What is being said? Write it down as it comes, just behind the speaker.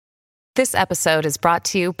This episode is brought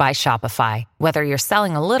to you by Shopify. Whether you're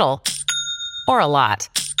selling a little or a lot,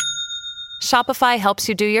 Shopify helps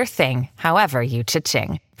you do your thing, however you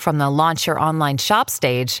cha-ching. From the launch your online shop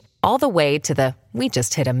stage, all the way to the we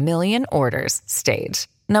just hit 1 million orders stage.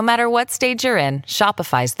 No matter what stage you're in,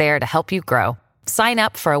 Shopify's there to help you grow. Sign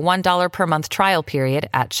up for a $1 per month trial period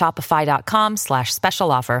at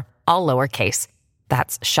shopify.com/special offer, all lowercase.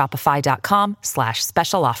 That's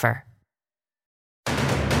shopify.com/special offer.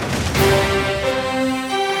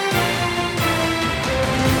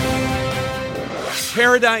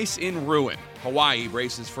 Paradise in ruin. Hawaii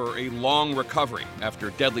braces for a long recovery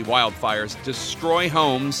after deadly wildfires destroy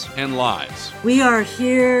homes and lives. We are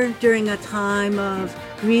here during a time of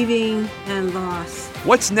grieving and loss.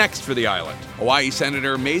 What's next for the island? Hawaii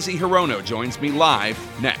Senator Mazie Hirono joins me live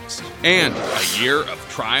next. And a year of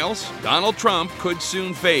trials? Donald Trump could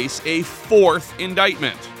soon face a 4th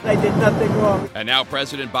indictment. I did nothing wrong. And now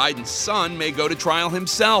President Biden's son may go to trial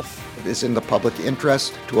himself. It is in the public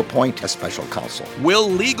interest to appoint a special counsel. Will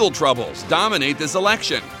legal troubles dominate this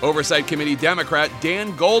election? Oversight Committee Democrat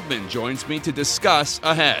Dan Goldman joins me to discuss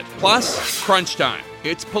ahead. Plus, crunch time.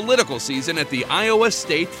 It's political season at the Iowa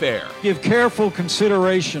State Fair. Give careful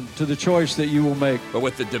consideration to the choice that you will make. But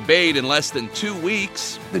with the debate in less than 2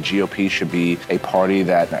 weeks, the GOP should be a party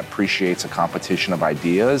that appreciates a competition of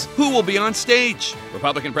ideas. Who will be on stage?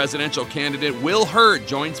 Republican presidential candidate Will Hurd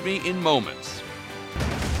joins me in moments.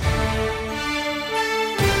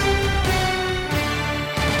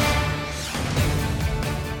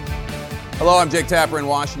 Hello, I'm Jake Tapper in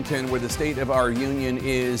Washington, where the state of our union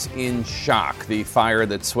is in shock. The fire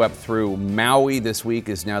that swept through Maui this week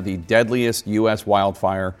is now the deadliest U.S.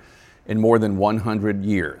 wildfire in more than 100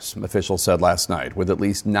 years, officials said last night, with at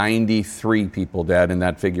least 93 people dead, and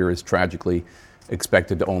that figure is tragically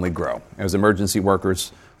expected to only grow as emergency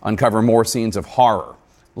workers uncover more scenes of horror,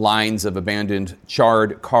 lines of abandoned,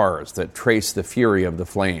 charred cars that trace the fury of the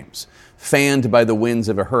flames, fanned by the winds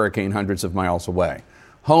of a hurricane hundreds of miles away.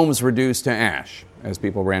 Homes reduced to ash as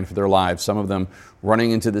people ran for their lives, some of them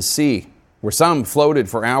running into the sea, where some floated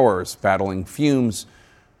for hours, battling fumes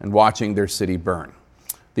and watching their city burn.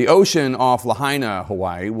 The ocean off Lahaina,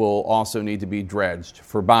 Hawaii, will also need to be dredged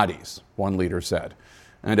for bodies, one leader said.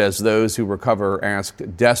 And as those who recover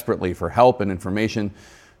asked desperately for help and information,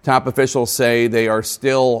 top officials say they are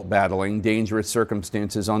still battling dangerous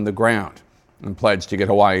circumstances on the ground and pledged to get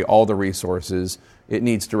Hawaii all the resources it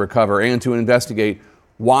needs to recover and to investigate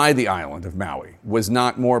why the island of Maui was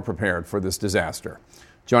not more prepared for this disaster.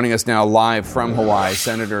 Joining us now live from Hawaii,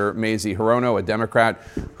 Senator Mazie Hirono, a Democrat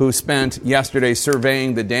who spent yesterday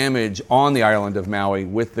surveying the damage on the island of Maui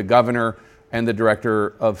with the governor and the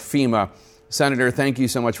director of FEMA. Senator, thank you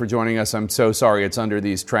so much for joining us. I'm so sorry it's under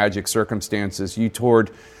these tragic circumstances. You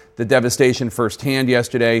toured the devastation firsthand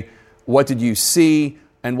yesterday. What did you see,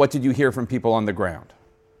 and what did you hear from people on the ground?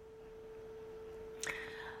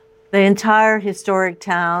 The entire historic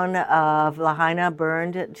town of Lahaina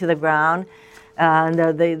burned to the ground. And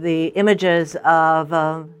the images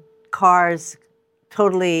of cars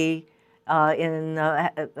totally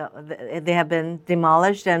they have been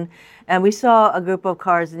demolished. And we saw a group of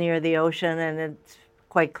cars near the ocean, and it's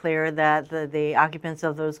quite clear that the occupants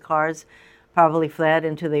of those cars probably fled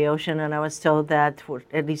into the ocean. And I was told that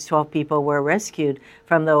at least 12 people were rescued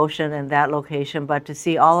from the ocean in that location. But to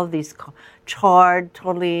see all of these charred,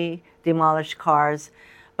 totally demolished cars,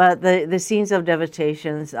 but the scenes of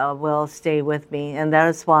devastations will stay with me. And that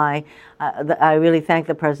is why I really thank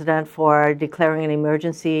the president for declaring an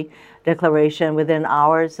emergency declaration within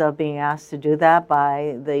hours of being asked to do that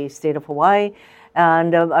by the state of Hawaii.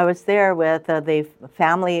 And I was there with the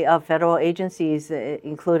family of federal agencies,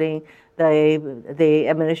 including the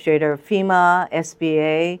administrator of FEMA,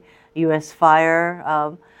 SBA, U.S. Fire,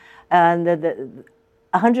 and the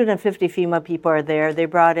 150 FEMA people are there. They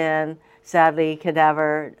brought in, sadly,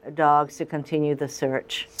 cadaver dogs to continue the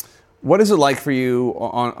search. What is it like for you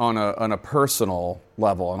on a personal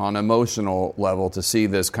level and on an emotional level to see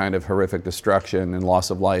this kind of horrific destruction and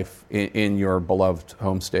loss of life in your beloved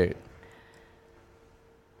home state?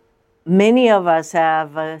 Many of us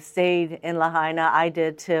have stayed in Lahaina. I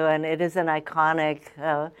did too, and it is an iconic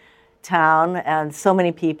town, and so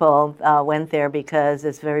many people went there because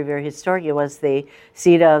it's very, very historic. It was the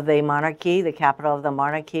seat of the monarchy, the capital of the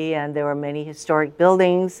monarchy, and there were many historic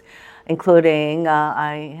buildings, including,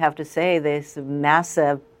 I have to say, this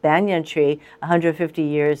massive banyan tree, 150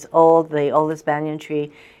 years old, the oldest banyan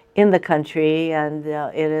tree in the country, and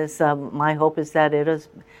it is. My hope is that it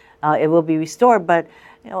will be restored. But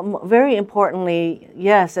very importantly,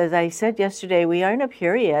 yes, as I said yesterday, we are in a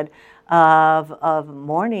period of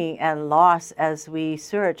mourning and loss as we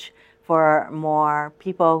search for more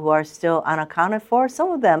people who are still unaccounted for.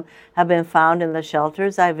 Some of them have been found in the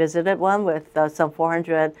shelters. I visited one with some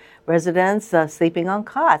 400 residents sleeping on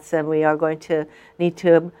cots, and we are going to need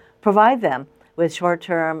to provide them with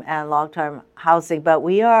short-term and long-term housing. But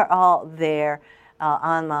we are all there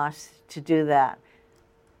en masse to do that.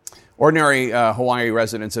 Ordinary Hawaii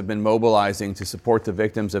residents have been mobilizing to support the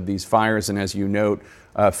victims of these fires, and as you note,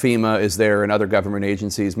 FEMA is there and other government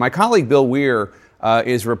agencies. My colleague Bill Weir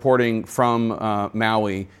is reporting from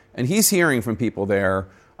Maui, and he's hearing from people there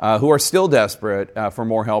who are still desperate for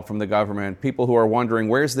more help from the government, people who are wondering,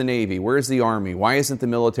 where's the Navy, where's the Army, why isn't the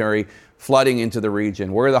military flooding into the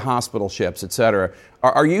region, where are the hospital ships, etc.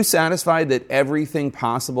 Are you satisfied that everything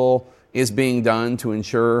possible is being done to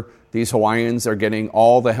ensure these Hawaiians are getting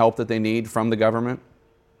all the help that they need from the government?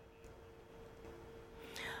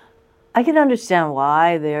 I can understand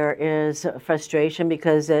why there is frustration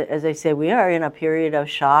because, as I say, we are in a period of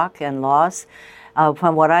shock and loss.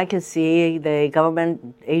 From what I can see, the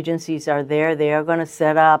government agencies are there. They are going to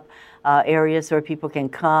set up areas where people can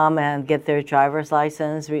come and get their driver's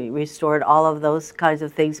license restored, all of those kinds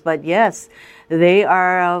of things. But yes, they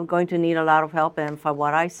are going to need a lot of help. And from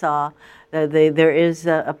what I saw, there is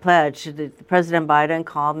a pledge. President Biden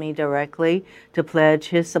called me directly to pledge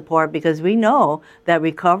his support because we know that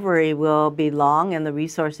recovery will be long and the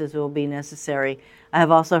resources will be necessary. I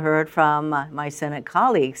have also heard from my Senate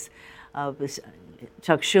colleagues,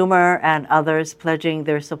 Chuck Schumer and others pledging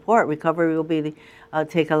their support. Recovery will be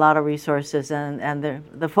take a lot of resources, and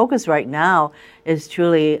the focus right now is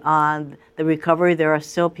truly on the recovery. There are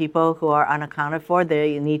still people who are unaccounted for.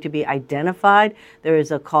 They need to be identified. There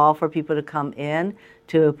is a call for people to come in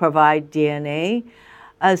to provide DNA.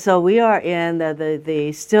 So we are in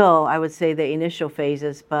the still, I would say, the initial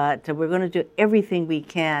phases, but we're going to do everything we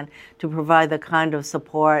can to provide the kind of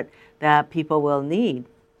support that people will need.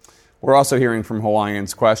 We're also hearing from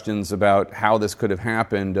Hawaiians questions about how this could have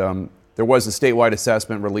happened. There was a statewide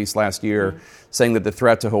assessment released last year saying that the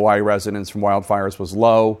threat to Hawaii residents from wildfires was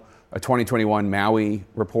low. A 2021 Maui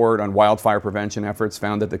report on wildfire prevention efforts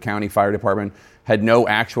found that the county fire department had no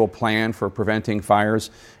actual plan for preventing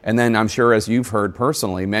fires. And then I'm sure, as you've heard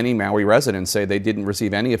personally, many Maui residents say they didn't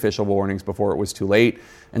receive any official warnings before it was too late.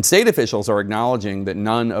 And state officials are acknowledging that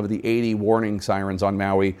none of the 80 warning sirens on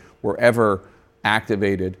Maui were ever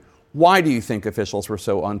activated. Why do you think officials were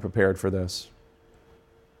so unprepared for this?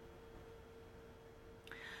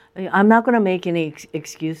 I'm not going to make any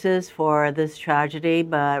excuses for this tragedy,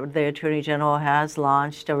 but the Attorney General has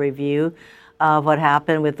launched a review of what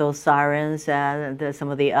happened with those sirens and some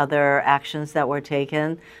of the other actions that were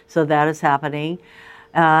taken. So that is happening.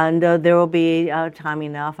 And there will be time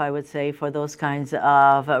enough, I would say, for those kinds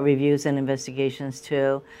of reviews and investigations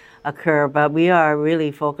to occur. But we are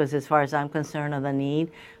really focused, as far as I'm concerned, on the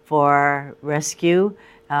need for rescue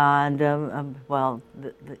and, the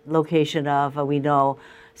location of, we know,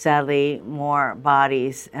 sadly, more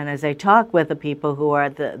bodies. And as I talk with the people who are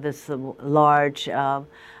at this large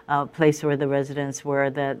place where the residents were,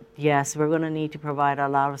 that yes, we're going to need to provide a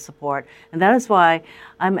lot of support. And that is why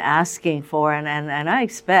I'm asking for and I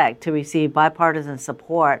expect to receive bipartisan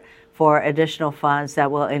support for additional funds that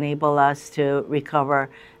will enable us to recover.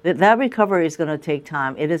 That recovery is going to take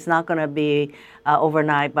time. It is not going to be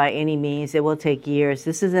overnight by any means. It will take years.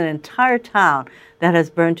 This is an entire town that has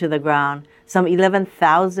burned to the ground. Some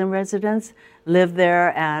 11,000 residents live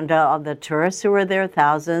there, and the tourists who were there,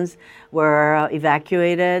 thousands, were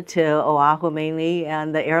evacuated to Oahu mainly,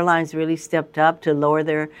 and the airlines really stepped up to lower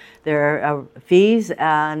their fees,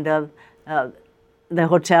 and the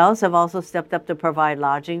hotels have also stepped up to provide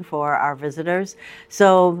lodging for our visitors.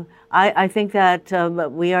 So I think that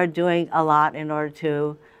we are doing a lot in order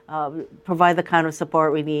to provide the kind of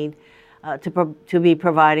support we need to be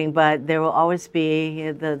providing, but there will always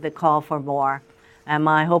be the call for more. And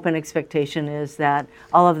my hope and expectation is that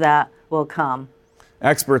all of that will come.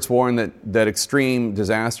 Experts warn that extreme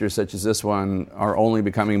disasters such as this one are only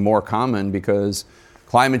becoming more common because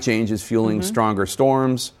climate change is fueling stronger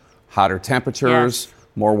storms, hotter temperatures,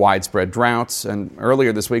 more widespread droughts. And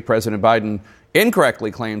earlier this week, President Biden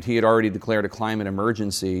incorrectly claimed he had already declared a climate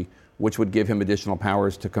emergency, which would give him additional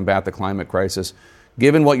powers to combat the climate crisis.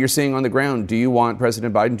 Given what you're seeing on the ground, do you want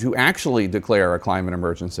President Biden to actually declare a climate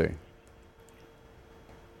emergency?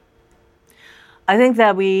 I think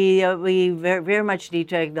that we very, very much need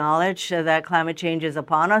to acknowledge that climate change is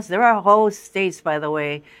upon us. There are whole states, by the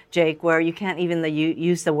way, Jake, where you can't even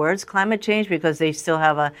use the words climate change because they still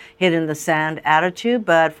have a hit in the sand attitude.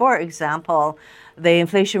 But for example, the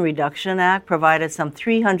Inflation Reduction Act provided some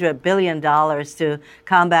 $300 billion to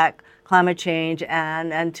combat climate change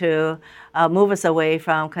and to move us away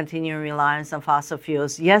from continuing reliance on fossil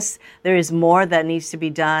fuels. Yes, there is more that needs to be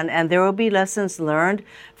done, and there will be lessons learned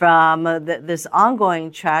from this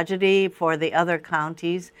ongoing tragedy for the other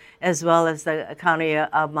counties, as well as the county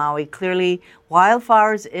of Maui. Clearly,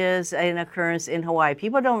 wildfires is an occurrence in Hawaii.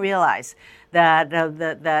 People don't realize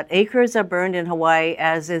that acres are burned in Hawaii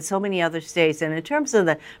as in so many other states. And in terms of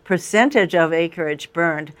the percentage of acreage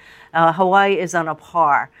burned, Hawaii is on a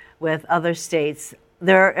par with other states.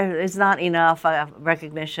 There is not enough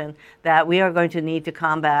recognition that we are going to need to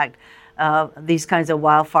combat these kinds of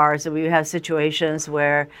wildfires. We have situations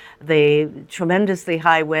where the tremendously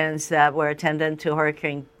high winds that were attendant to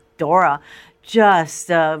Hurricane Dora just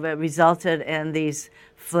resulted in these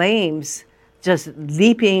flames just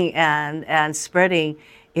leaping and spreading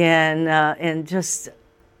in just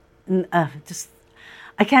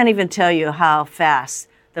I can't even tell you how fast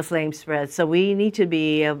the flame spread. So we need to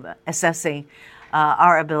be assessing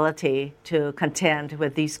our ability to contend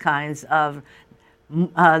with these kinds of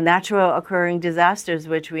natural occurring disasters,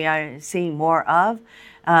 which we are seeing more of,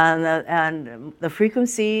 and the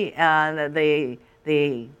frequency and the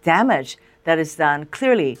damage that is done.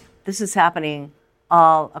 Clearly, this is happening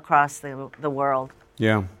all across the world.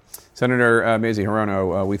 Yeah. Senator Mazie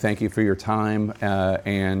Hirono, we thank you for your time,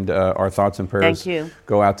 and our thoughts and prayers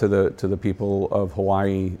go out to the people of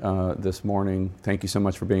Hawaii this morning. Thank you so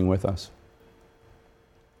much for being with us.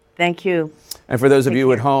 Thank you. And for those of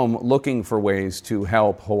you at home looking for ways to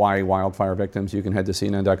help Hawaii wildfire victims, you can head to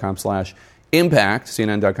CNN.com/impact,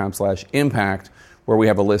 CNN.com/impact, where we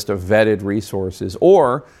have a list of vetted resources.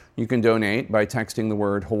 Or you can donate by texting the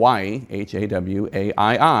word Hawaii,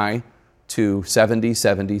 HAWAII, to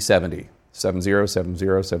 707070,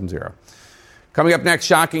 707070. Coming up next,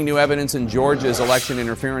 shocking new evidence in Georgia's election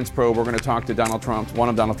interference probe. We're going to talk to one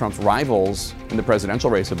of Donald Trump's rivals in the presidential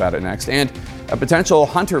race about it next, and a potential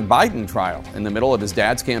Hunter Biden trial in the middle of his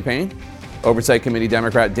dad's campaign. Oversight Committee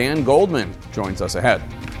Democrat Dan Goldman joins us ahead.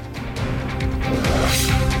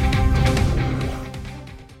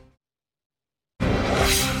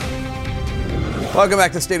 Welcome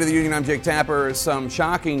back to State of the Union. I'm Jake Tapper. Some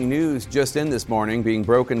shocking news just in this morning, being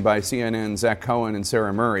broken by CNN's Zach Cohen and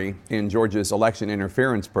Sarah Murray in Georgia's election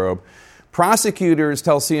interference probe. Prosecutors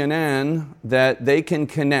tell CNN that they can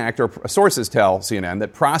connect, or sources tell CNN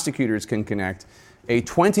that prosecutors can connect a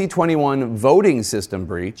 2021 voting system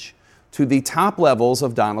breach to the top levels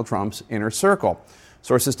of Donald Trump's inner circle.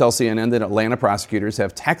 Sources tell CNN that Atlanta prosecutors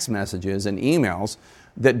have text messages and emails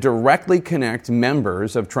that directly connect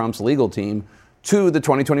members of Trump's legal team to the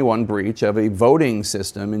 2021 breach of a voting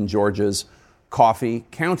system in Georgia's Coffee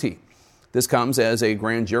County. This comes as a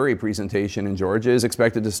grand jury presentation in Georgia is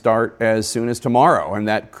expected to start as soon as tomorrow, and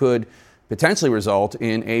that could potentially result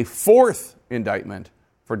in a fourth indictment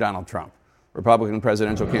for Donald Trump. Republican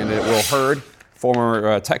presidential candidate Will Hurd,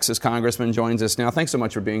 former Texas congressman, joins us now. Thanks so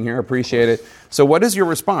much for being here. Appreciate it. So what is your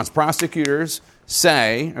response? Prosecutors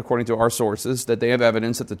say, according to our sources, that they have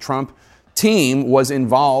evidence that the Trump team was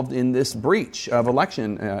involved in this breach of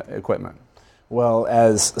election equipment. Well,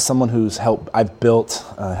 as someone who's helped build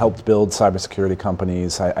cybersecurity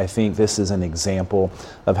companies, I think this is an example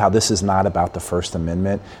of how this is not about the First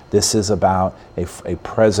Amendment. This is about a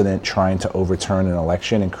president trying to overturn an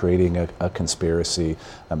election and creating a conspiracy.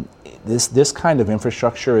 This kind of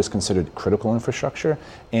infrastructure is considered critical infrastructure,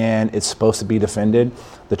 and it's supposed to be defended.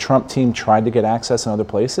 The Trump team tried to get access in other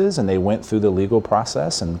places, and they went through the legal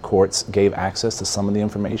process, and courts gave access to some of the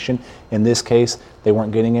information. In this case, they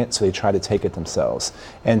weren't getting it, so they tried to take it themselves.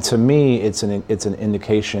 And to me, it's an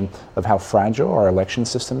indication of how fragile our election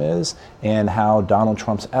system is, and how Donald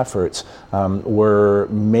Trump's efforts were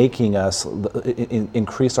making us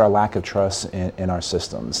increase our lack of trust in our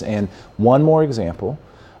systems. And one more example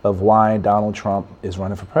of why Donald Trump is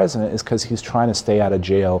running for president is because he's trying to stay out of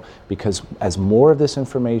jail, because as more of this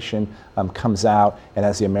information comes out, and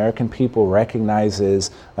as the American people recognizes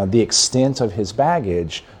the extent of his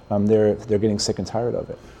baggage, they're getting sick and tired of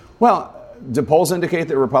it. Well, do polls indicate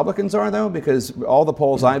that Republicans are, though? Because all the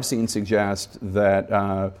polls I've seen suggest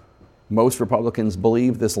that most Republicans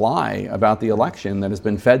believe this lie about the election that has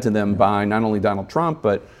been fed to them by not only Donald Trump,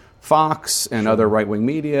 but Fox and other right-wing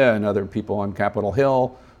media and other people on Capitol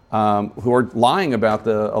Hill who are lying about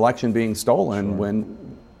the election being stolen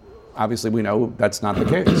when obviously we know that's not the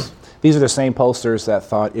case. These are the same pollsters that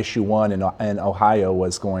thought issue 1 in Ohio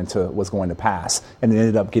was going to pass, and it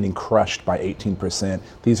ended up getting crushed by 18%.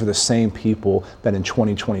 These are the same people that in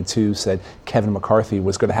 2022 said Kevin McCarthy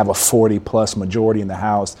was going to have a 40-plus majority in the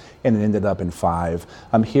House, and it ended up in 5.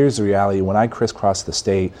 Here's the reality. When I crisscross the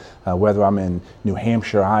state, whether I'm in New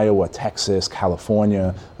Hampshire, Iowa, Texas,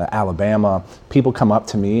 California, Alabama, people come up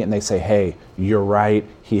to me and they say, hey, you're right,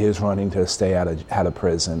 he is running to stay out of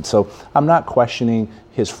prison. So I'm not questioning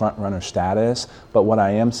his front runner status, but what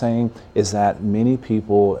I am saying is that many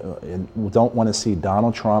people don't want to see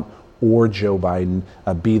Donald Trump or Joe Biden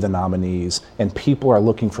be the nominees, and people are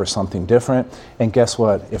looking for something different. And guess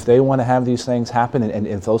what? If they want to have these things happen, and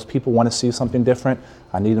if those people want to see something different,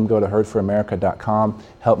 I need them to go to hurdforamerica.com,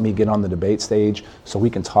 help me get on the debate stage so we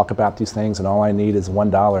can talk about these things, and all I need is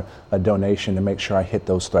 $1 a donation to make sure I hit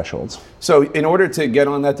those thresholds. So in order to get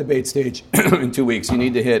on that debate stage in 2 weeks, you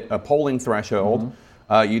need to hit a polling threshold,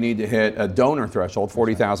 you need to hit a donor threshold,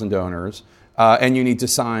 40,000 donors, and you need to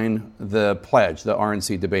sign the pledge, the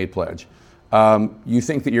RNC debate pledge. You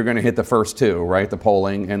think that you're going to hit the first two, right? The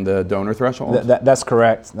polling and the donor threshold? That's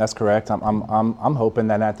correct. That's correct. I'm hoping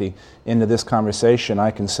that at the end of this conversation,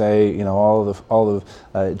 I can say, all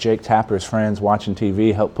of Jake Tapper's friends watching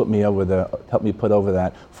TV help put me over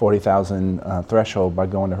that 40,000 threshold by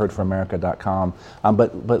going to hurdforamerica.com.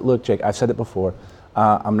 But look, Jake, I've said it before.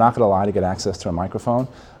 I'm not going to lie to get access to a microphone.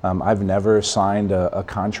 I've never signed a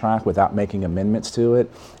contract without making amendments to it,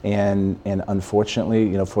 and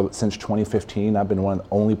unfortunately, since 2015, I've been the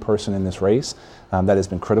only person in this race that has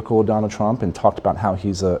been critical of Donald Trump and talked about how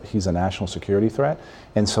he's a national security threat.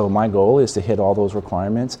 And so my goal is to hit all those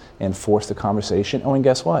requirements and force the conversation. Oh, and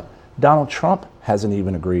guess what? Donald Trump hasn't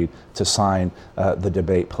even agreed to sign the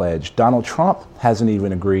debate pledge. Donald Trump hasn't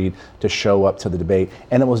even agreed to show up to the debate.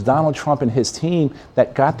 And it was Donald Trump and his team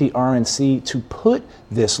that got the RNC to put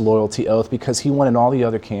this loyalty oath because he wanted all the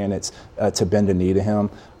other candidates to bend a knee to him.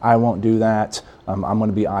 I won't do that.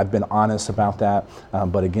 I've been honest about that.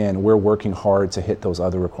 But again, we're working hard to hit those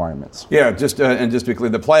other requirements. Yeah, just to be clear,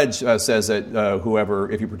 the pledge says that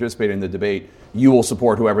if you participate in the debate, you will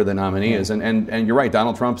support whoever the nominee is. And you're right.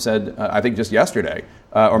 Donald Trump said, I think just yesterday,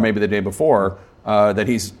 or maybe the day before, there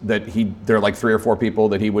are like 3 or 4 people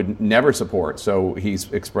that he would never support. So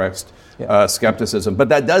he's expressed skepticism. But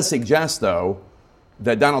that does suggest, though,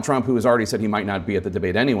 that Donald Trump, who has already said he might not be at the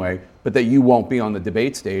debate anyway, but that you won't be on the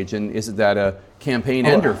debate stage, and isn't that a campaign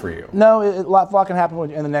ender for you? No, a lot can happen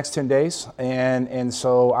in the next 10 days, and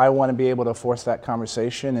so I want to be able to force that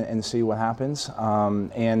conversation and see what happens.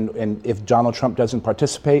 And if Donald Trump doesn't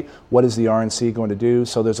participate, what is the RNC going to do?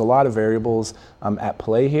 So there's a lot of variables at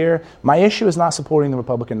play here. My issue is not supporting the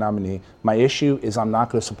Republican nominee. My issue is I'm not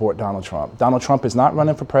going to support Donald Trump. Donald Trump is not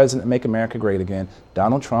running for president to make America great again.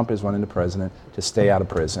 Donald Trump is running for president to stay out of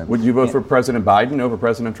prison. Would you vote for President Biden over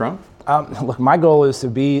President Trump? Look, my goal is to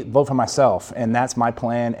vote for myself, and that's my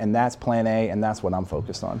plan, and that's plan A, and that's what I'm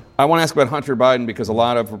focused on. I want to ask about Hunter Biden because a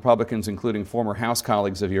lot of Republicans, including former House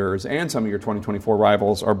colleagues of yours and some of your 2024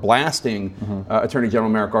 rivals, are blasting Attorney General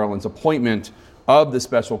Merrick Garland's appointment of the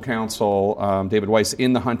special counsel, David Weiss,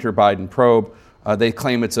 in the Hunter Biden probe. They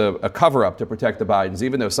claim it's a cover-up to protect the Bidens,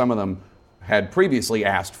 even though some of them had previously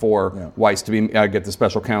asked for Weiss to get the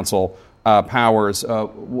special counsel powers.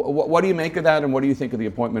 What do you make of that, and what do you think of the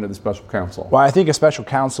appointment of the special counsel? Well, I think a special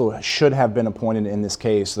counsel should have been appointed in this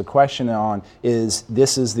case. The question is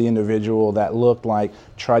this is the individual that looked like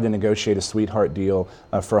tried to negotiate a sweetheart deal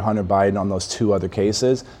for Hunter Biden on those 2 other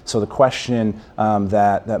cases. So the question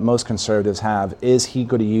that most conservatives have, is he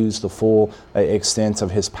going to use the full extent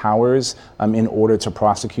of his powers in order to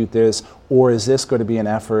prosecute this? Or is this going to be an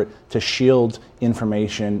effort to shield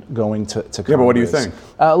information going to Congress? Yeah, but what do you think?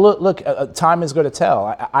 Look, time is going to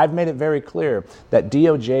tell. I've made it very clear that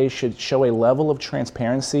DOJ should show a level of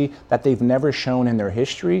transparency that they've never shown in their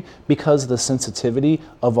history because of the sensitivity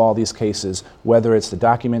of all these cases, whether it's the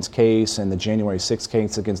documents case and the January 6th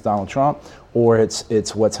case against Donald Trump, or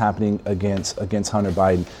it's what's happening against Hunter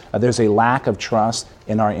Biden. There's a lack of trust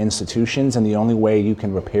in our institutions, and the only way you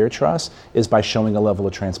can repair trust is by showing a level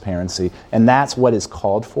of transparency. And that's what is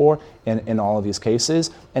called for in all of these cases.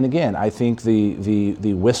 And again, I think the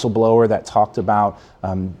whistleblower that talked about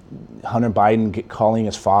Hunter Biden calling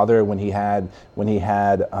his father when he had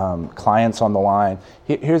clients on the line.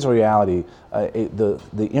 Here's the reality: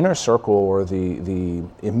 the inner circle or the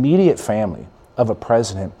immediate family of a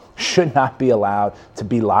president should not be allowed to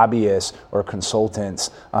be lobbyists or consultants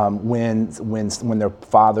when their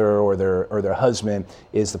father or their husband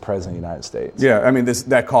is the president of the United States. Yeah, I mean,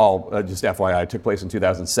 that call, just FYI, took place in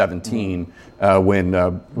 2017 when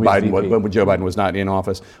Joe Biden was not in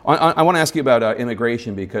office. I want to ask you about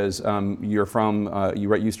immigration because you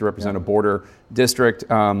used to represent a border district,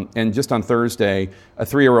 and just on Thursday, a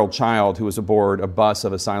 3-year-old child who was aboard a bus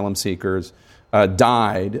of asylum seekers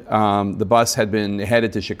died. The bus had been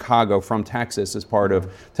headed to Chicago from Texas as part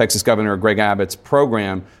of Texas Governor Greg Abbott's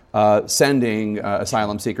program, sending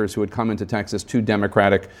asylum seekers who had come into Texas to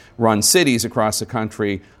Democratic-run cities across the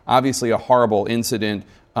country. Obviously a horrible incident.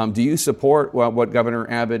 Do you support what Governor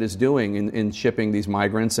Abbott is doing in shipping these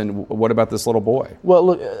migrants, and what about this little boy? Well,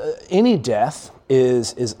 look, any death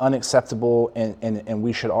is unacceptable, and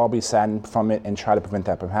we should all be saddened from it and try to prevent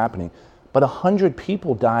that from happening. But 100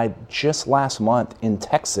 people died just last month in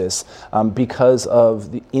Texas because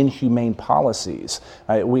of the inhumane policies.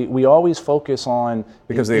 We always focus on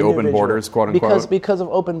because of the open borders, quote unquote. Because of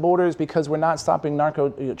open borders, because we're not stopping narco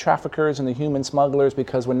traffickers and the human smugglers,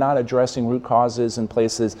 because we're not addressing root causes in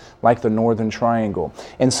places like the Northern Triangle.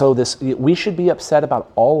 And so we should be upset about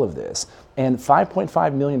all of this. And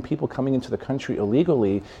 5.5 million people coming into the country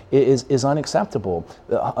illegally is unacceptable.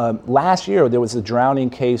 Last year, there was a drowning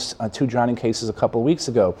case, 2 drowning cases a couple of weeks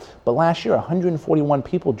ago. But last year, 141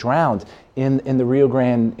 people drowned in the Rio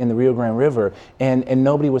Grande River, and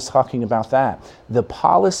nobody was talking about that. The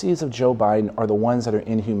policies of Joe Biden are the ones that are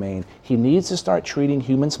inhumane. He needs to start treating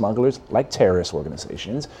human smugglers like terrorist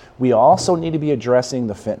organizations. We also need to be addressing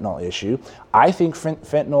the fentanyl issue. I think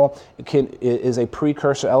fentanyl is a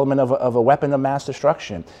precursor element of a weapon of mass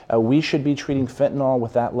destruction. We should be treating fentanyl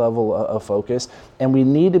with that level of focus, and we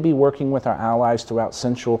need to be working with our allies throughout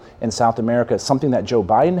Central and South America, something that Joe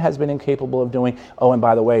Biden has been incapable of doing. Oh, and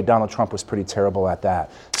by the way, Donald Trump was pretty terrible at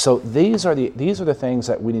that. So these are the things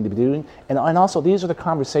that we need to be doing, and also these are the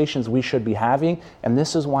conversations we should be having, and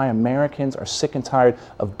this is why Americans are sick and tired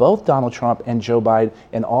of both Donald Trump and Joe Biden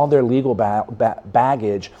and all their legal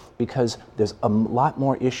baggage, because there's a lot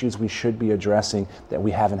more issues we should be addressing that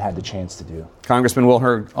we haven't had the chance to do. Congressman Will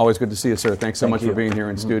Hurd, always good to see you, sir. Thanks so much for being here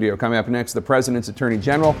in studio. Coming up next, the President's Attorney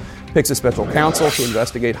General picks a special counsel to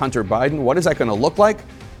investigate Hunter Biden. What is that going to look like?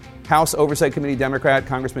 House Oversight Committee Democrat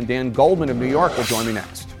Congressman Dan Goldman of New York will join me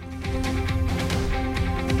next.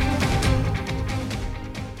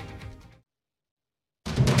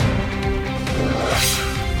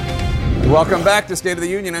 Welcome back to State of the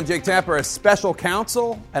Union. I'm Jake Tapper. A special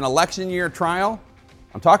counsel, an election year trial.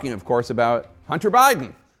 I'm talking, of course, about Hunter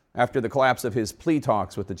Biden after the collapse of his plea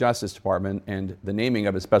talks with the Justice Department and the naming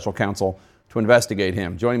of a special counsel to investigate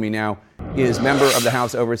him. Joining me now is member of the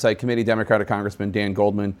House Oversight Committee, Democratic Congressman Dan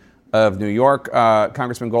Goldman of New York.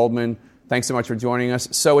 Congressman Goldman, thanks so much for joining us.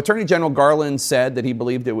 So Attorney General Garland said that he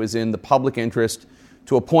believed it was in the public interest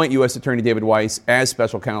to appoint U.S. Attorney David Weiss as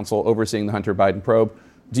special counsel overseeing the Hunter Biden probe.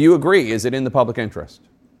 Do you agree? Is it in the public interest?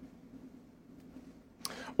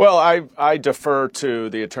 Well, I defer to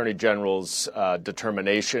the Attorney General's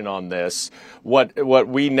determination on this. What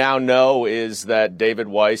we now know is that David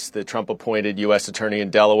Weiss, the Trump-appointed U.S. Attorney in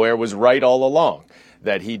Delaware, was right all along,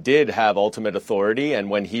 that he did have ultimate authority. And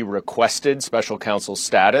when he requested special counsel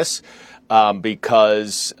status,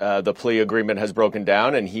 because the plea agreement has broken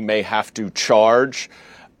down and he may have to charge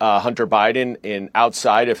Hunter Biden in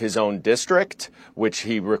outside of his own district, which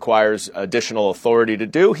he requires additional authority to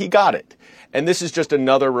do, he got it. And this is just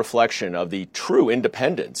another reflection of the true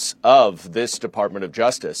independence of this Department of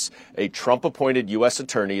Justice. A Trump-appointed U.S.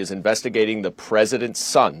 attorney is investigating the president's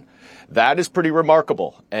son. That is pretty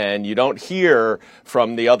remarkable. And you don't hear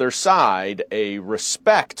from the other side a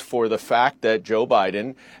respect for the fact that Joe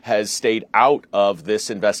Biden has stayed out of this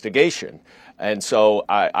investigation. And so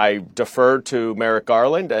I defer to Merrick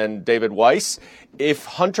Garland and David Weiss. If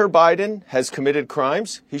Hunter Biden has committed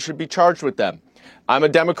crimes, he should be charged with them. I'm a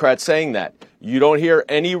Democrat saying that. You don't hear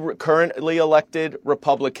any currently elected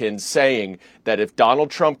Republicans saying that if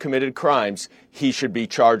Donald Trump committed crimes, he should be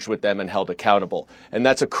charged with them and held accountable. And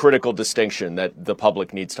that's a critical distinction that the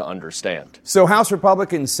public needs to understand. So House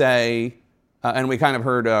Republicans say, and we kind of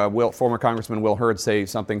heard former Congressman Will Hurd say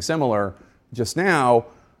something similar just now,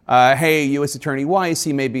 hey, U.S. Attorney Weiss,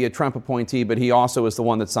 he may be a Trump appointee, but he also is the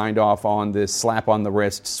one that signed off on this slap on the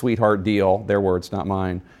wrist sweetheart deal, their words, not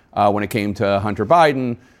mine, when it came to Hunter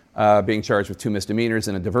Biden being charged with 2 misdemeanors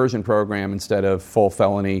in a diversion program instead of full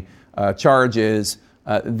felony charges.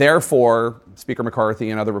 Therefore, Speaker McCarthy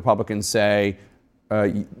and other Republicans say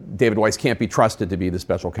David Weiss can't be trusted to be the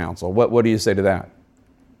special counsel. What do you say to that?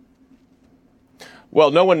 Well,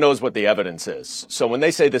 no one knows what the evidence is. So when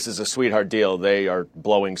they say this is a sweetheart deal, they are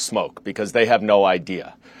blowing smoke because they have no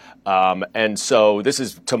idea. And so this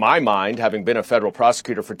is, to my mind, having been a federal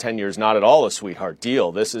prosecutor for 10 years, not at all a sweetheart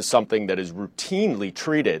deal. This is something that is routinely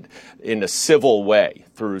treated in a civil way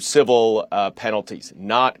through civil penalties,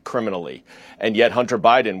 not criminally. And yet Hunter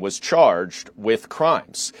Biden was charged with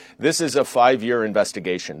crimes. This is a 5-year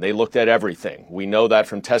investigation. They looked at everything. We know that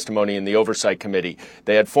from testimony in the Oversight Committee.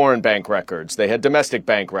 They had foreign bank records. They had domestic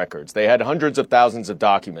bank records. They had hundreds of thousands of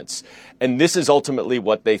documents. And this is ultimately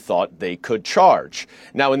what they thought they could charge.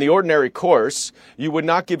 Now, in the ordinary course, you would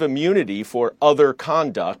not give immunity for other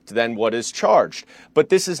conduct than what is charged. But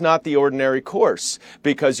this is not the ordinary course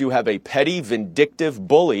because you have a petty, vindictive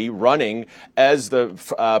bully running as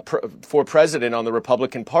for president on the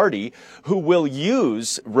Republican Party who will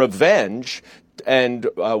use revenge and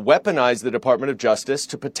weaponize the Department of Justice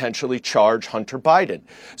to potentially charge Hunter Biden.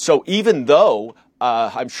 So even though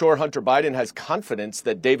I'm sure Hunter Biden has confidence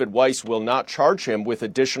that David Weiss will not charge him with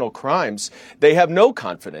additional crimes, they have no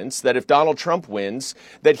confidence that if Donald Trump wins,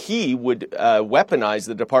 that he would weaponize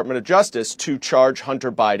the Department of Justice to charge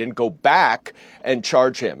Hunter Biden, go back and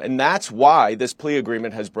charge him. And that's why this plea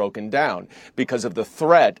agreement has broken down, because of the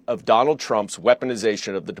threat of Donald Trump's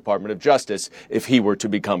weaponization of the Department of Justice if he were to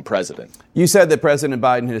become president. You said that President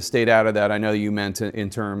Biden has stayed out of that. I know you meant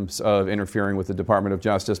in terms of interfering with the Department of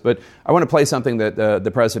Justice, but I want to play something that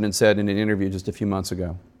the president said in an interview just a few months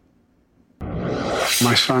ago.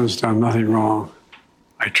 My son's done nothing wrong.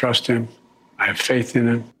 I trust him. I have faith in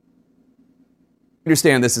him. I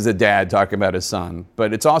understand this is a dad talking about his son,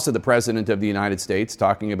 but it's also the president of the United States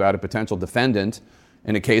talking about a potential defendant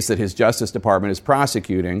in a case that his Justice Department is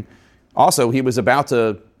prosecuting. Also, he was about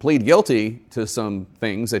to plead guilty to some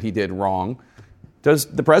things that he did wrong. Does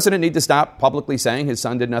the president need to stop publicly saying his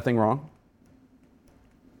son did nothing wrong?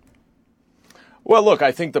 Well, look,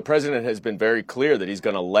 I think the president has been very clear that he's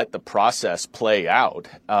going to let the process play out.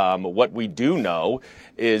 What we do know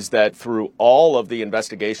is that through all of the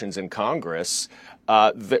investigations in Congress,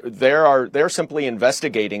 they're simply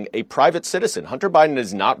investigating a private citizen. Hunter Biden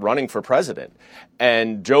is not running for president,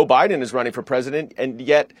 and Joe Biden is running for president, and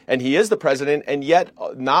he is the president, and yet,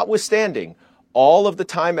 notwithstanding all of the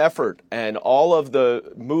time, effort, and all of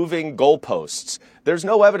the moving goalposts, there's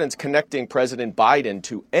no evidence connecting President Biden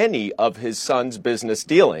to any of his son's business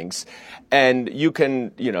dealings. And you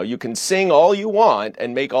can sing all you want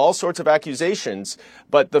and make all sorts of accusations,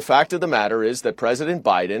 but the fact of the matter is that President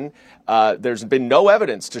Biden, there's been no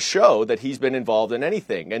evidence to show that he's been involved in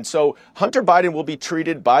anything. And so Hunter Biden will be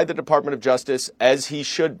treated by the Department of Justice as he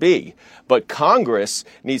should be. But Congress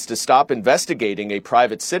needs to stop investigating a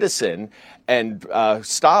private citizen and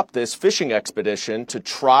stop this fishing expedition to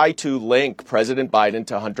try to link President Biden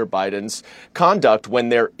to Hunter Biden's conduct when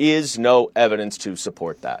there is no evidence to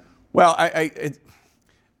support that. Well,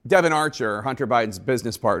 Devin Archer, Hunter Biden's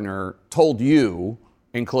business partner, told you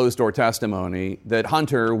in closed-door testimony that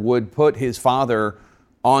Hunter would put his father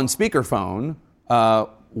on speakerphone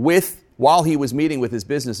while he was meeting with his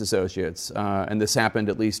business associates, and this happened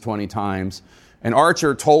at least 20 times. And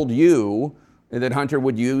Archer told you that Hunter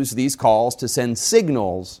would use these calls to send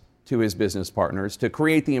signals to his business partners to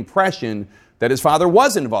create the impression that his father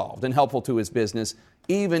was involved and helpful to his business,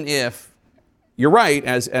 even if, you're right,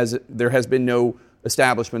 as there has been no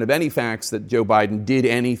establishment of any facts that Joe Biden did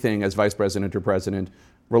anything as vice president or president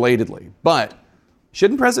relatedly. But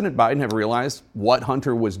shouldn't President Biden have realized what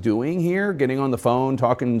Hunter was doing here, getting on the phone,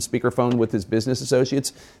 talking speakerphone with his business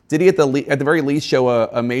associates? Did he at the very least show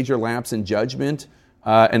a major lapse in judgment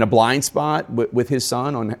and a blind spot with his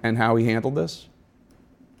son and how he handled this?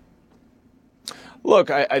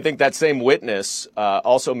 Look, I think that same witness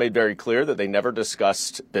also made very clear that they never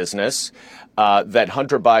discussed business, that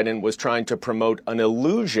Hunter Biden was trying to promote an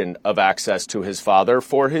illusion of access to his father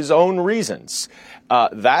for his own reasons.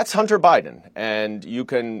 That's Hunter Biden, and you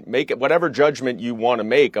can make it whatever judgment you want to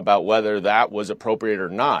make about whether that was appropriate or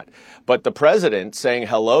not. But the president saying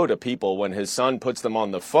hello to people when his son puts them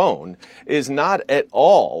on the phone is not at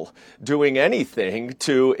all doing anything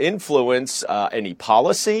to influence any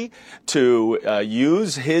policy, to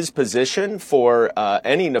use his position for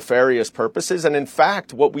any nefarious purposes. And in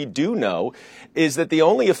fact, what we do know is that the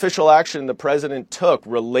only official action the president took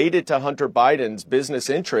related to Hunter Biden's business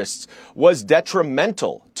interests was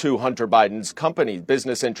detrimental to Hunter Biden's company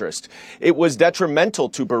business interest. It was detrimental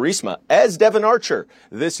to Burisma, as Devin Archer,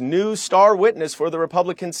 this new star witness for the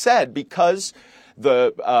Republicans, said, because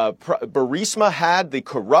Burisma had the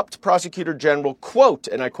corrupt prosecutor general, quote,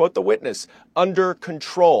 and I quote the witness, under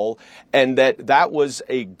control, and that was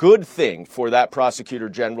a good thing for that prosecutor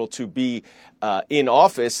general to be in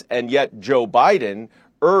office, and yet Joe Biden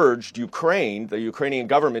urged the Ukrainian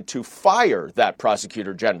government, to fire that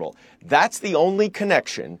prosecutor general. That's the only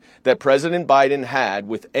connection that President Biden had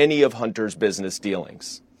with any of Hunter's business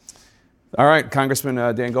dealings. All right, Congressman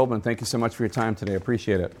Dan Goldman, thank you so much for your time today.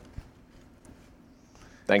 Appreciate it.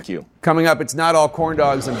 Thank you. Coming up, it's not all corn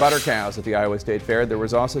dogs and butter cows at the Iowa State Fair. There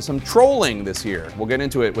was also some trolling this year. We'll get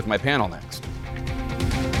into it with my panel next.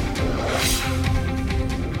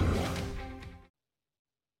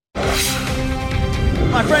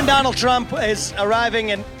 My friend Donald Trump is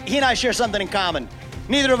arriving, and he and I share something in common.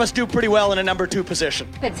 Neither of us do pretty well in a number 2 position.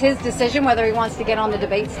 It's his decision whether he wants to get on the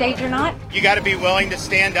debate stage or not. You got to be willing to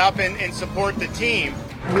stand up and support the team.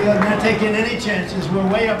 We are not taking any chances. We're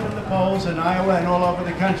way up in the polls in Iowa and all over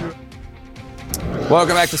the country.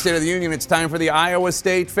 Welcome back to State of the Union. It's time for the Iowa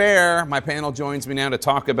State Fair. My panel joins me now to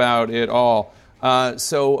talk about it all.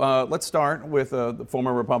 So let's start with the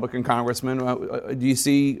former Republican congressman. Do you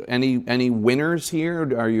see any winners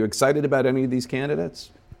here? Are you excited about any of these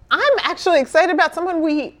candidates? I'm actually excited about someone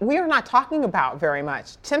we are not talking about very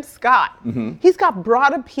much, Tim Scott. Mm-hmm. He's got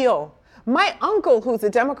broad appeal. My uncle, who's a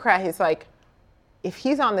Democrat, he's like, if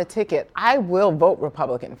he's on the ticket, I will vote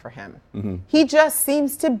Republican for him. Mm-hmm. He just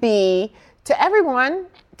seems to be, to everyone,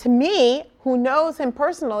 to me, who knows him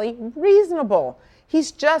personally, reasonable.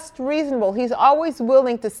 He's just reasonable. He's always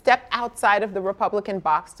willing to step outside of the Republican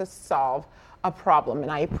box to solve a problem,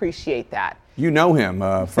 and I appreciate that. You know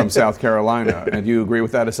him from South Carolina, and do you agree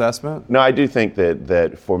with that assessment? No, I do think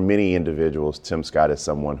that for many individuals, Tim Scott is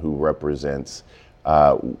someone who represents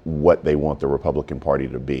what they want the Republican Party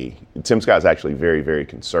to be. Tim Scott is actually very, very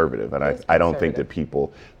conservative, and I don't think that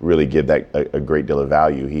people really give that a great deal of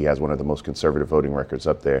value. He has one of the most conservative voting records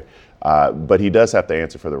up there. But he does have to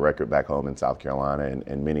answer for the record back home in South Carolina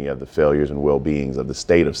and many of the failures and well-beings of the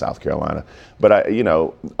state of South Carolina. But,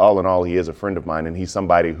 all in all, he is a friend of mine, and he's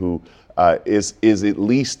somebody who is at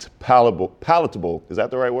least palatable. Is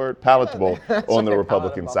that the right word? Palatable on the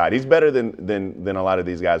Republican side. He's better than a lot of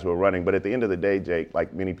these guys who are running. But at the end of the day, Jake,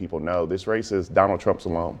 like many people know, this race is Donald Trump's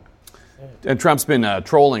alone. And Trump's been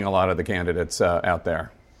trolling a lot of the candidates out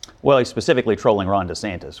there. Well, he's specifically trolling Ron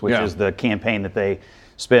DeSantis, which is the campaign that they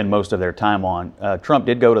spend most of their time on. Trump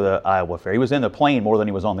did go to the Iowa Fair. He was in the plane more than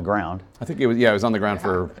he was on the ground. I think he was on the ground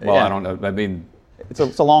for, I don't know. I mean, it's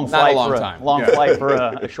a long flight. Flight for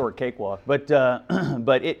a short cakewalk. But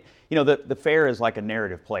it, the fair is like a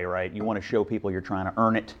narrative play, right? You want to show people you're trying to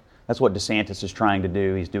earn it. That's what DeSantis is trying to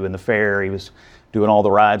do. He's doing the fair. He was doing all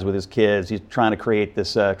the rides with his kids. He's trying to create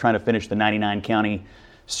this, trying to finish the 99 county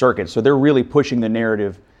circuit. So they're really pushing the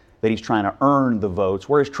narrative that he's trying to earn the votes,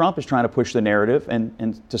 whereas Trump is trying to push the narrative,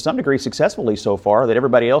 and to some degree successfully so far, that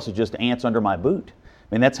everybody else is just ants under my boot.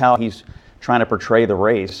 I mean, that's how he's trying to portray the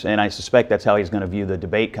race, and I suspect that's how he's going to view the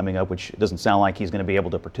debate coming up, which doesn't sound like he's going to be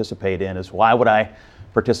able to participate in, is why would I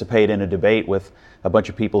participate in a debate with a bunch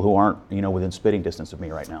of people who aren't, within spitting distance of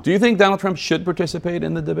me right now? Do you think Donald Trump should participate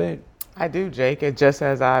in the debate? I do, Jake, and just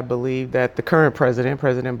as I believe that the current President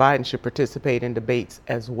Biden, should participate in debates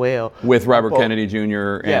as well. With Robert Kennedy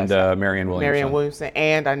Jr. and Marianne Williamson.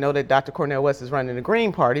 And I know that Dr. Cornel West is running the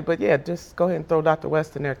Green Party, but just go ahead and throw Dr.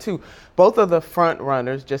 West in there too. Both of the front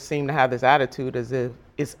runners just seem to have this attitude as if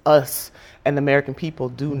it's us and the American people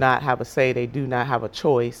do not have a say, they do not have a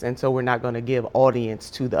choice, and so we're not going to give audience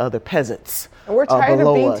to the other peasants. And we're tired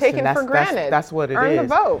of being taken for granted. That's what it is. Earn the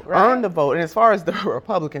vote, right? Earn the vote. And as far as the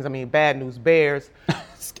Republicans, bad news bears.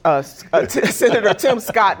 Senator Tim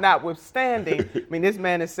Scott notwithstanding, this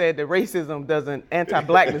man has said that racism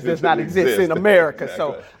anti-blackness does not exist in America.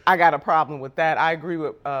 Exactly. So I got a problem with that. I agree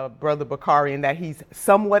with Brother Bakari in that he's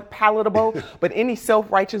somewhat palatable, but any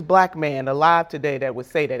self-righteous black man alive today that would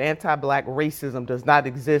say that anti-black racism does not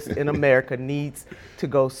exist in America needs to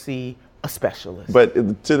go see a specialist. But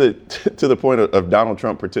to the point of Donald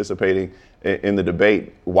Trump participating in the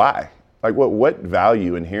debate, why? Like what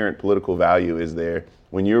value, inherent political value is there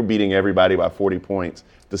when you're beating everybody by 40 points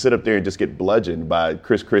to sit up there and just get bludgeoned by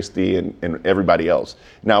Chris Christie and everybody else?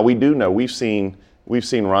 Now, we do know, we've seen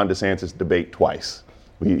Ron DeSantis debate twice.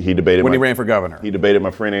 He debated when he ran for governor. He debated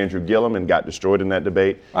my friend Andrew Gillum and got destroyed in that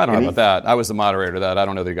debate. I don't know about that. I was the moderator of that. I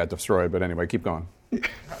don't know that he got destroyed, but anyway, keep going. Then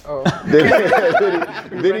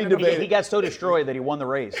he debated. He got so destroyed that he won the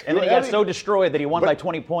race, and then he got so destroyed that he won by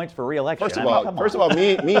 20 points for re-election. First of all,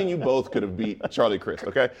 me and you both could have beat Charlie Crist,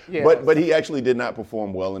 okay? Yes. But he actually did not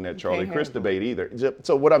perform well in that Charlie Crist debate either.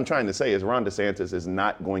 So what I'm trying to say is Ron DeSantis is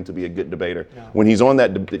not going to be a good debater when he's on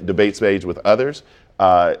that debate stage with others.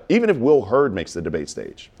 Even if Will Hurd makes the debate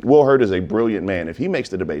stage, Will Hurd is a brilliant man. If he makes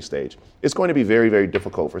the debate stage, it's going to be very, very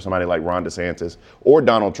difficult for somebody like Ron DeSantis or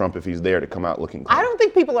Donald Trump, if he's there, to come out looking clean. I don't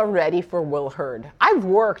think people are ready for Will Hurd. I've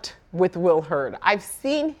worked with Will Hurd. I've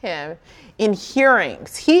seen him in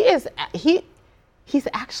hearings. He's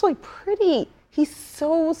actually pretty. He's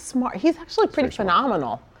so smart. He's actually pretty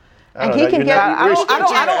phenomenal. And he can get. I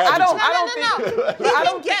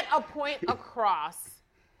don't get a point across.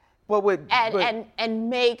 But and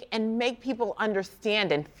make people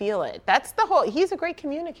understand and feel it. That's the whole. He's a great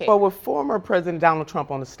communicator. But with former President Donald Trump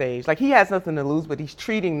on the stage, like, he has nothing to lose, but he's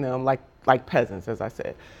treating them like peasants, as I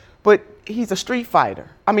said. But he's a street fighter.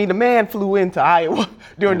 I mean, the man flew into Iowa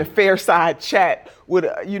during the Fair Side chat. With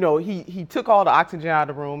he took all the oxygen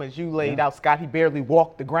out of the room, as you laid out, Scott. He barely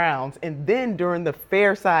walked the grounds. And then during the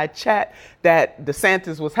Fair Side chat that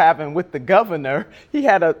DeSantis was having with the governor, he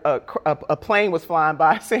had a plane was flying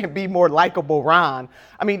by saying, "Be more likable, Ron."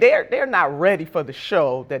 I mean, they're not ready for the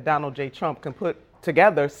show that Donald J. Trump can put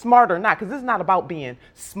together, smart or not, because this is not about being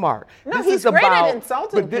smart. No, this he's is great about at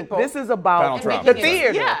insulting people. This is about the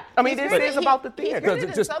theater. Yeah, I mean, this is about the theater. He's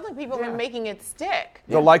great at insulting people and making it stick.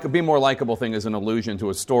 The be more likable thing is an allusion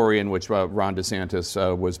to a story in which Ron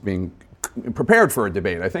DeSantis was being prepared for a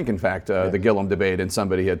debate. I think, in fact, the Gillum debate, and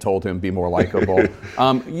somebody had told him, be more likable.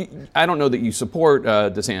 I don't know that you support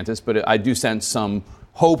DeSantis, but I do sense some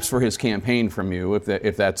hopes for his campaign from you,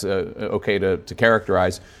 if that's okay to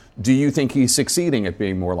characterize. Do you think he's succeeding at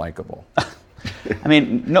being more likable? I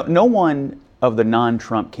mean, no one of the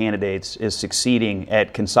non-Trump candidates is succeeding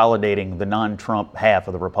at consolidating the non-Trump half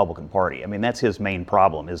of the Republican Party. I mean, that's his main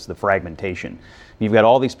problem, is the fragmentation. You've got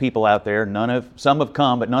all these people out there, some have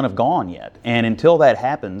come, but none have gone yet. And until that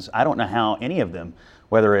happens, I don't know how any of them,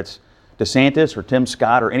 whether it's DeSantis or Tim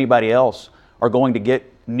Scott or anybody else, are going to get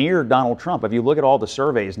near Donald Trump. If you look at all the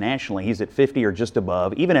surveys nationally, he's at 50 or just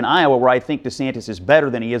above. Even in Iowa, where I think DeSantis is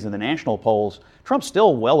better than he is in the national polls, Trump's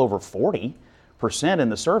still well over 40% in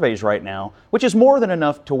the surveys right now, which is more than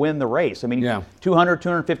enough to win the race. I mean,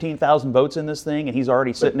 215,000 votes in this thing, and he's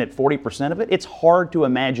already sitting at 40% of it. It's hard to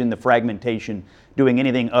imagine the fragmentation doing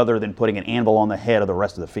anything other than putting an anvil on the head of the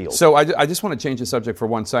rest of the field. So I just want to change the subject for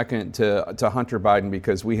 1 second to Hunter Biden,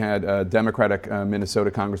 because we had Democratic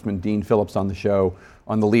Minnesota Congressman Dean Phillips on the show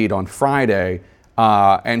on The Lead on Friday,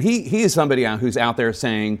 and he is somebody who's out there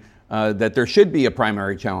saying that there should be a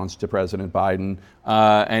primary challenge to President Biden,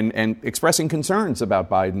 and expressing concerns about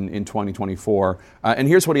Biden in 2024. And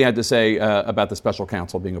here's what he had to say about the special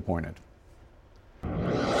counsel being appointed.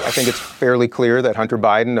 I think it's fairly clear that Hunter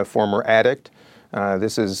Biden, a former addict,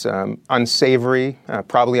 this is unsavory,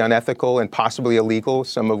 probably unethical, and possibly illegal.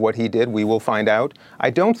 Some of what he did, we will find out. I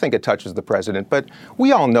don't think it touches the president, but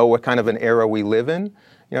we all know what kind of an era we live in.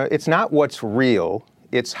 You know, it's not what's real,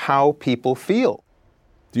 it's how people feel.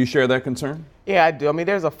 Do you share that concern? Yeah, I do. I mean,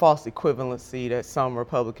 there's a false equivalency that some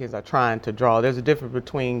Republicans are trying to draw. There's a difference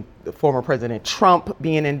between the former President Trump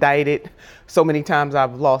being indicted so many times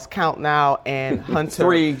I've lost count now, and Hunter.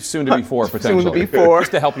 3, soon to be 4, potentially. Soon to be 4.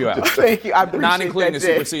 Just to help you out. Thank you. I appreciate Not including that, the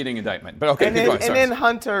superseding indictment. But okay, keep going. And then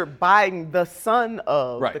Hunter Biden, the son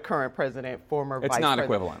of Right. the current president, former vice It's president. not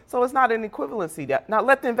equivalent. So it's not an equivalency. Now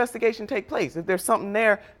let the investigation take place. If there's something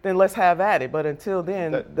there, then let's have at it. But until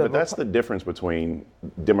then, but that's the difference between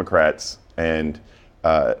Democrats and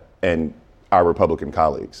our Republican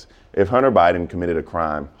colleagues. If Hunter Biden committed a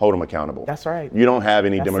crime, hold him accountable. That's right. You don't have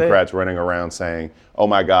any That's Democrats running around saying, "Oh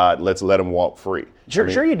my God, let's let him walk free."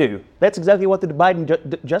 Sure you do. That's exactly what the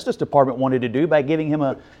Biden Justice Department wanted to do by giving him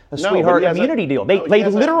a sweetheart immunity deal. They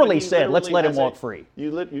literally said, let's let him walk free.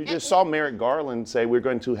 You just saw Merrick Garland say we're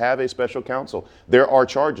going to have a special counsel. There are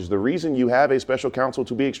charges. The reason you have a special counsel,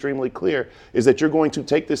 to be extremely clear, is that you're going to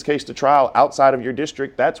take this case to trial outside of your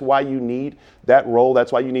district. That's why you need that role.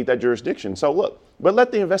 That's why you need that jurisdiction. So look, but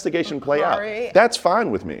let the investigation play out. That's fine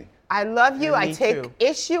with me. I love you. I take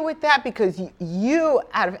issue with that because you,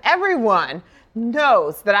 out of everyone,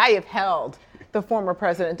 knows that I have held the former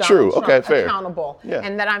President Donald Trump accountable,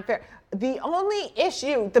 and that I'm fair. The only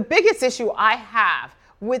issue, the biggest issue I have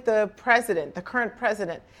with the president, the current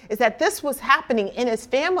president, is that this was happening in his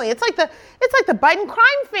family. It's like the Biden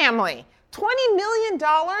crime family. $20 million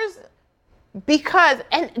because,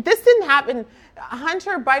 and this didn't happen.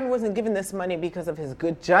 Hunter Biden wasn't given this money because of his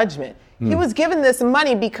good judgment. He was given this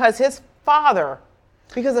money because his father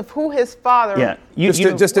because of who his father. Yeah,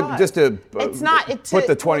 just to it's not put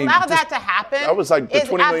the 20. Allow that to happen. I was like the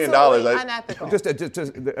 $20 million. Unethical.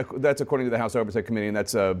 That's according to the House Oversight Committee, and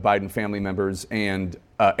that's Biden family members and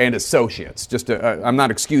associates. I'm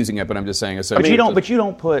not excusing it, but I'm just saying associates.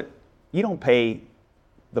 You don't pay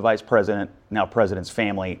the vice president, now president's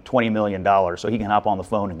family, $20 million so he can hop on the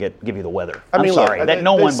phone and give you the weather. I'm sorry,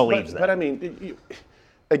 no one believes that. But I mean,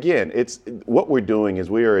 again, it's what we're doing is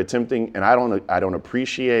we are attempting, and I don't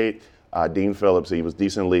appreciate Dean Phillips. He was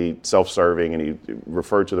decently self-serving, and he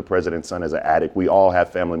referred to the president's son as an addict. We all have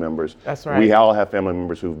family members. That's right. We all have family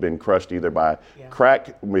members who've been crushed either by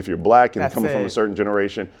crack, if you're black and coming from a certain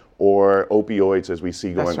generation, or opioids, as we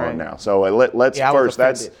see going on now. So let's first.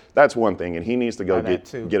 That's one thing, and he needs to go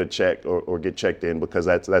get a check or get checked in, because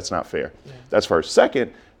that's not fair. Yeah. That's first.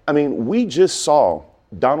 Second, I mean, we just saw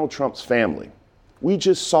Donald Trump's family. We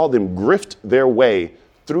just saw them grift their way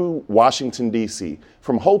through Washington, D.C.,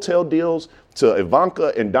 from hotel deals to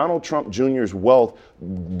Ivanka and Donald Trump Jr.'s wealth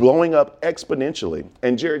blowing up exponentially,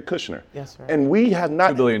 and Jared Kushner. Yes, right. And we have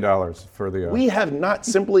not $2 billion for the. We have not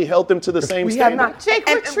simply held them to the same standard. Jake,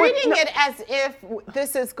 we're treating it as if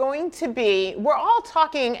this is going to be. We're all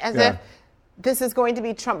talking as if this is going to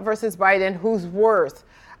be Trump versus Biden. Who's worse?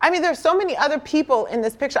 I mean, there's so many other people in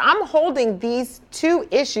this picture. I'm holding these two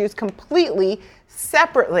issues completely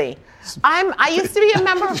separately. I used to be a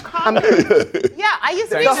member of Congress. I used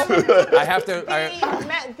to be a member of Congress. I have to.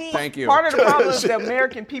 Thank you. Part of the problem is the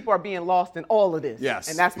American people are being lost in all of this. Yes.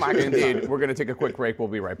 And that's my concern. Indeed. We're going to take a quick break. We'll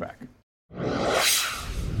be right back.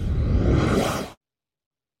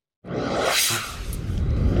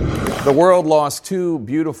 The world lost two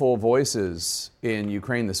beautiful voices in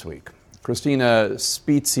Ukraine this week. Kristina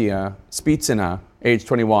Spitsina, age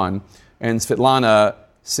 21, and Svetlana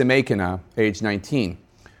Simakina, age 19.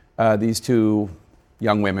 These two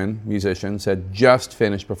young women, musicians, had just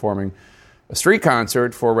finished performing a street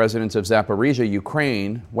concert for residents of Zaporizhia,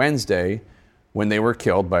 Ukraine, Wednesday, when they were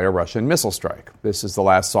killed by a Russian missile strike. This is the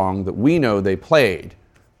last song that we know they played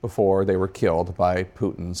before they were killed by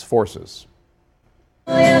Putin's forces.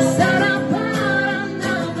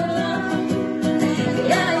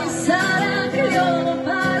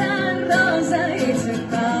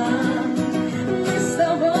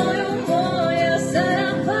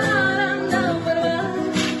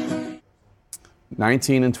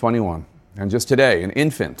 (19 and 21). And just today, an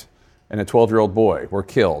infant and a 12-year-old boy were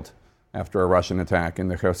killed after a Russian attack in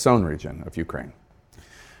the Kherson region of Ukraine.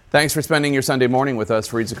 Thanks for spending your Sunday morning with us.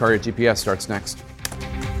 Fareed Zakaria GPS starts next.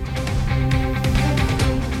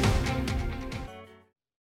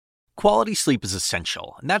 Quality sleep is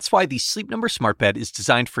essential, and that's why the Sleep Number Smart Bed is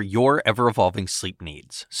designed for your ever-evolving sleep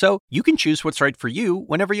needs. So you can choose what's right for you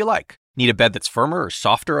whenever you like. Need a bed that's firmer or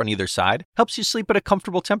softer on either side? Helps you sleep at a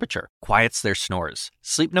comfortable temperature. Quiets their snores.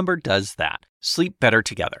 Sleep Number does that. Sleep better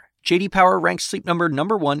together. J.D. Power ranks Sleep Number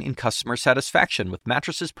 #1 in customer satisfaction with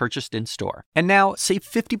mattresses purchased in-store. And now, save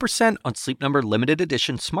 50% on Sleep Number Limited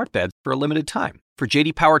Edition Smart Beds for a limited time. For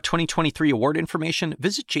J.D. Power 2023 award information,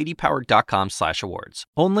 visit jdpower.com/awards.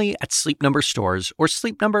 Only at Sleep Number stores or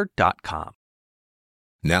sleepnumber.com.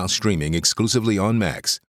 Now streaming exclusively on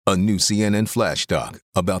Max, a new CNN flash doc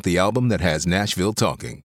about the album that has Nashville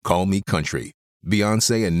talking, Call Me Country.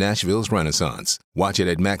 Beyonce and Nashville's Renaissance. Watch it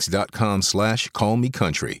at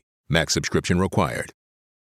max.com/callmecountry. Max subscription required.